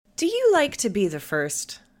Do you like to be the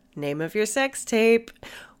first? Name of your sex tape.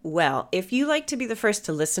 Well, if you like to be the first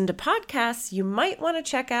to listen to podcasts, you might want to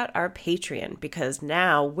check out our Patreon, because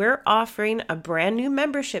now we're offering a brand new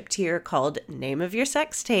membership tier called Name of Your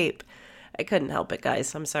Sex Tape. I couldn't help it,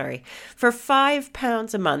 guys. I'm sorry. For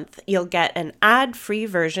 £5 a month, you'll get an ad-free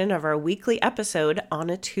version of our weekly episode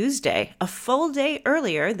on a Tuesday, a full day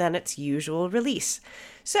earlier than its usual release.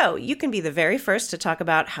 So you can be the very first to talk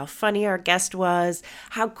about how funny our guest was,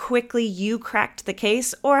 how quickly you cracked the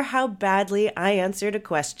case, or how badly I answered a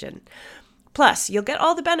question. Plus, you'll get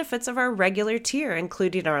all the benefits of our regular tier,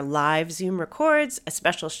 including our live Zoom records, a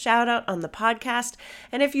special shout out on the podcast,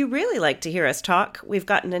 and if you really like to hear us talk, we've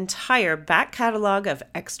got an entire back catalog of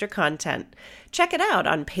extra content. Check it out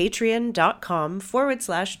on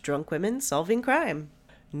patreon.com/drunkwomensolvingcrime.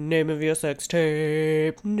 Name of your sex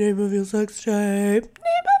tape. Name of your sex tape. Name of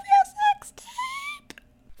your sex tape.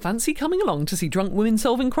 Fancy coming along to see Drunk Women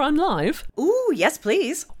Solving Crime live? Ooh, yes,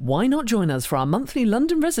 please. Why not join us for our monthly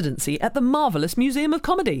London residency at the Marvellous Museum of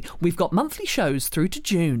Comedy? We've got monthly shows through to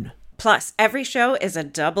June. Plus, every show is a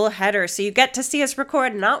double header, so you get to see us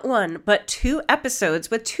record not one, but 2 episodes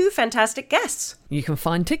with 2 fantastic guests. You can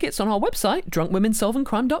find tickets on our website,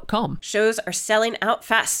 drunkwomensolvingcrime.com. Shows are selling out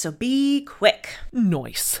fast, so be quick.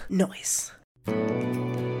 Nice. Nice.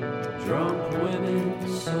 Drunk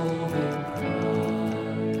Women Solving Crime.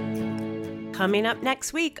 Coming up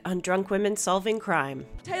next week on Drunk Women Solving Crime.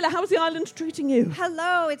 Taylor, how's the island treating you?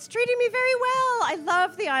 Hello, it's treating me very well. I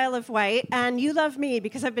love the Isle of Wight, and you love me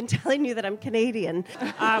because I've been telling you that I'm Canadian.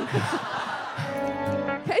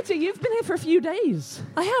 Katie, you've been here for a few days.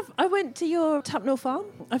 I have. I went to your Tapnell farm.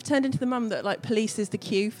 I've turned into the mum that polices the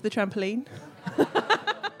queue for the trampoline.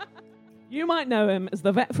 You might know him as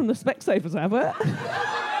the vet from the Specsavers advert.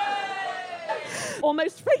 Or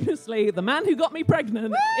most famously, the man who got me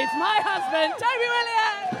pregnant. It's my husband, Toby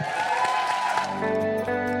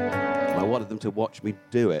Williams! I wanted them to watch me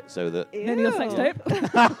do it so that... Then your sex tape.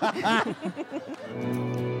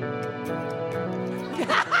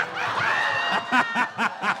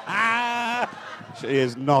 She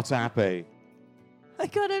is not happy. I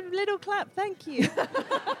got a little clap, thank you.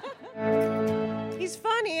 He's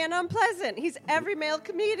funny and unpleasant. He's every male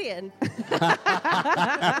comedian.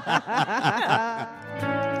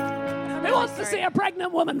 Who wants to see a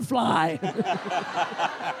pregnant woman fly?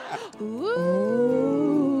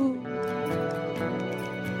 Ooh.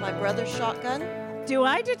 My brother's shotgun. Do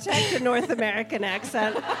I detect a North American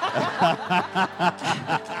accent?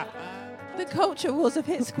 The culture wars have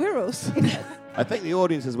hit squirrels. I think the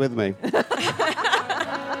audience is with me.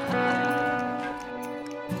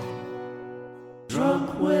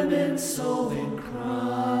 Drunk Women Solving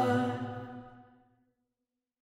Crime.